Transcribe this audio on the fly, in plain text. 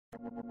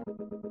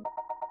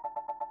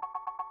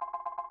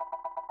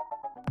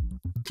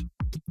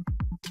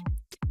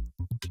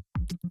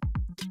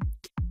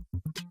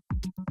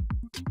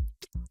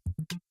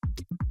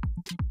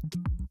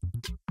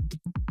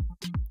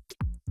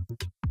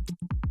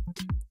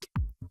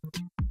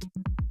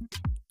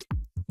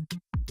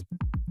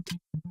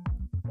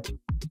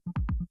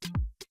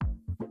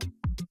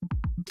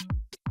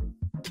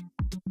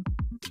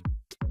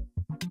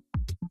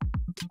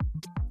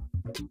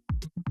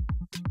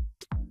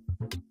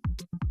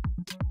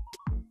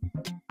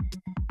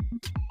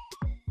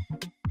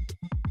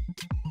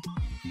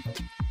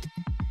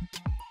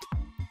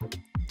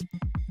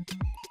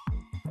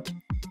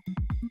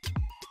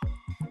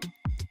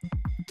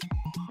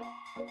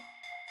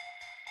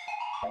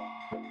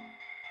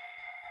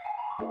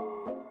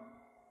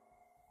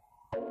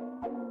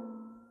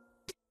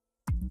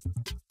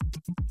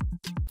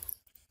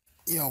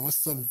Yo,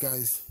 what's up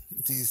guys?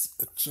 This is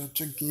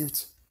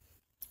Ochoochogift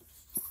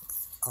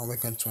and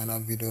welcome to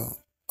another video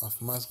of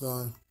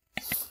Maskgun.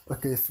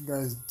 Okay, if you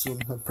guys do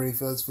my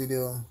previous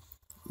video,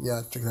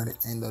 yeah, check out the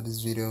end of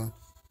this video.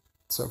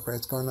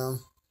 Surprise corner.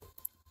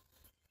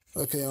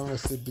 Okay, I want to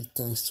say big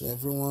thanks to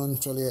everyone.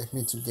 Truly helped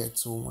me to get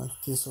to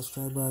 1k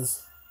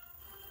subscribers.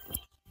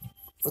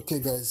 Okay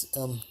guys,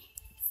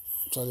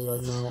 actually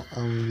right now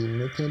I'm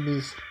making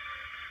this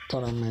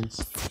tournament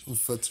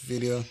vote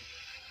video.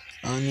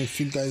 And if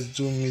you guys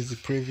do miss the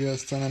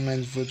previous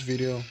tournament vote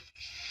video,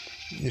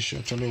 you should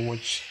actually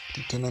watch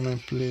the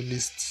tournament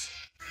playlist.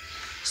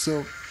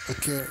 So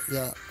okay,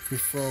 yeah,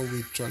 before we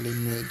actually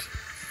made,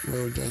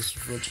 we'll just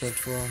vote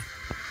for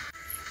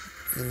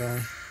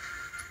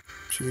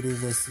Ochoochogift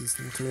vs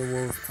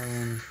Newmeta123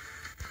 and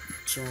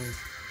John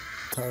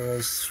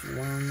Taros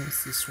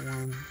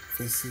 161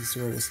 versus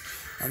Reyes.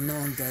 And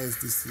now guys,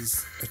 this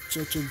is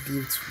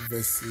Ochoochogift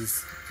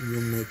vs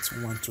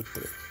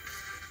Newmeta123.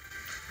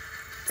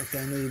 Okay,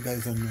 I know you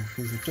guys don't know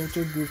who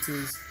Ochoochogift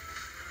is.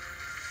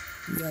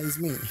 Yeah, it's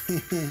me.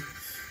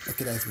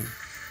 Okay, that's me.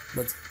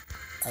 But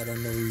I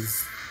don't know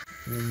his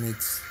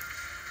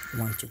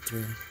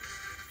Newmeta123. I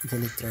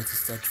really tried to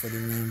search for the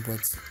name,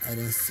 but I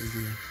didn't see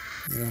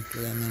the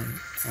player name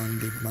on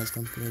the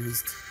Maskgun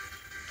playlist.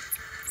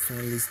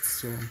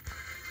 So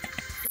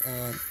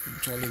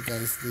actually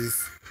guys,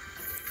 this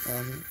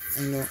I'm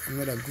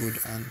not that good,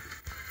 and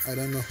I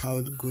don't know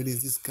how good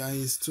is this guy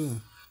is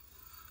too.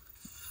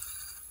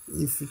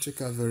 If you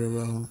check out very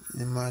well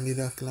in my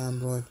leader clan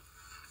board,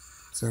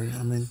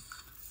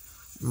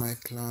 my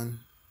clan,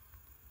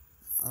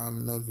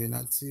 I'm not been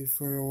active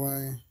for a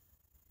while,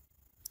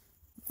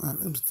 and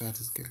oops, that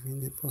is getting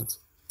in the pot.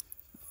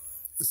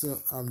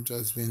 So I've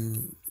just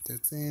been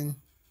 13.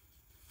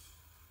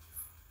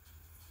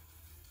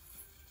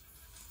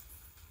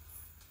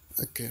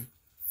 Okay,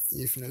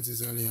 if you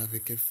notice, I only have a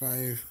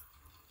K5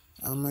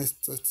 and my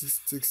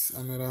statistics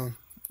are around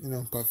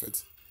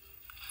perfect.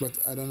 But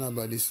I don't know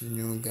about this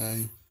new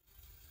guy.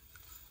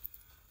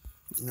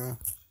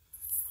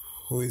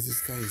 Who is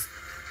this guy?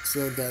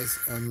 So guys,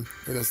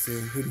 let us say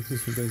who do you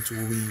think is going to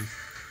win?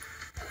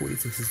 Who do you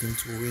think is going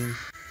to win?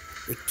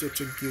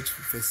 Ochoochogift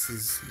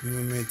versus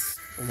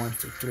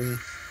Newmeta123.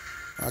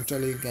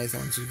 Actually guys, I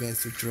want you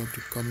guys to drop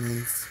the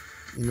comments,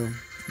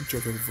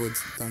 drop a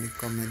vote down the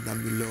comment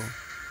down below.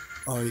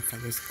 Or you can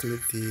just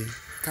click the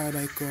card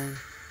icon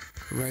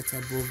right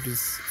above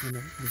this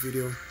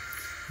video,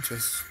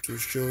 just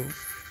to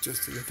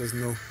let us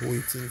know who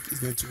you think is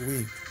going to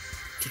win.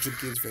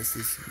 Ochoochogift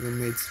versus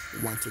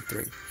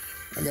Newmeta123.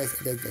 And guys,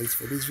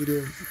 for this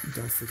video,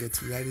 don't forget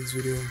to like this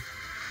video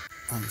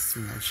and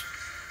smash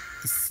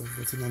the sub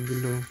button down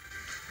below.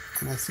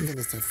 And I think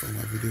that's time for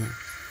another video.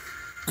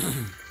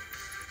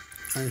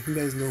 And if you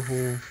guys know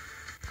who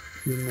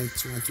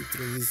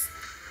Newmeta123 is,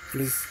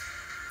 please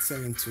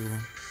tell him to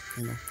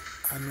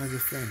add me as a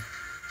friend,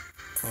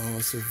 or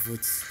also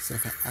vote so I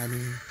can add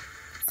him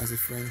as a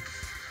friend.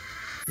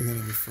 It's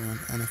gonna be fun,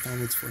 and I can't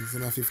wait for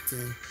December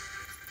 15.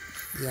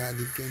 Yeah,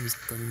 the game is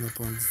coming up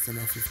on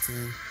December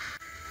 15.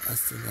 I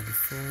said that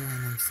before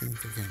and I'm saying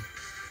it again.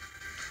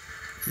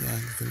 Yeah,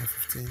 December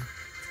 15,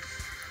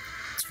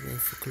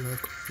 12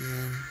 o'clock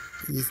p.m.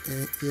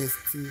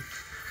 EST.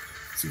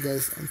 So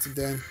guys, until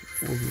then,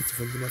 we'll wait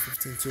for December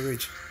 15 to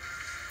reach,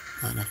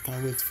 and I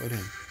can't wait for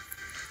them.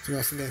 So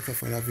I'll see you guys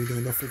for that video,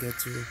 and don't forget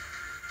to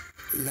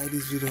like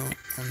this video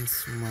and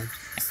smash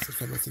the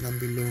subscribe button down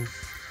below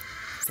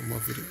for more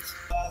videos.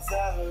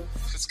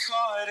 It's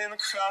caught in the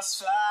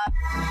crossfire.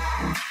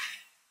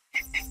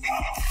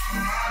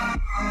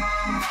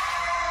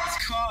 It's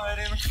caught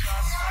in the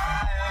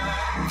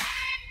crossfire.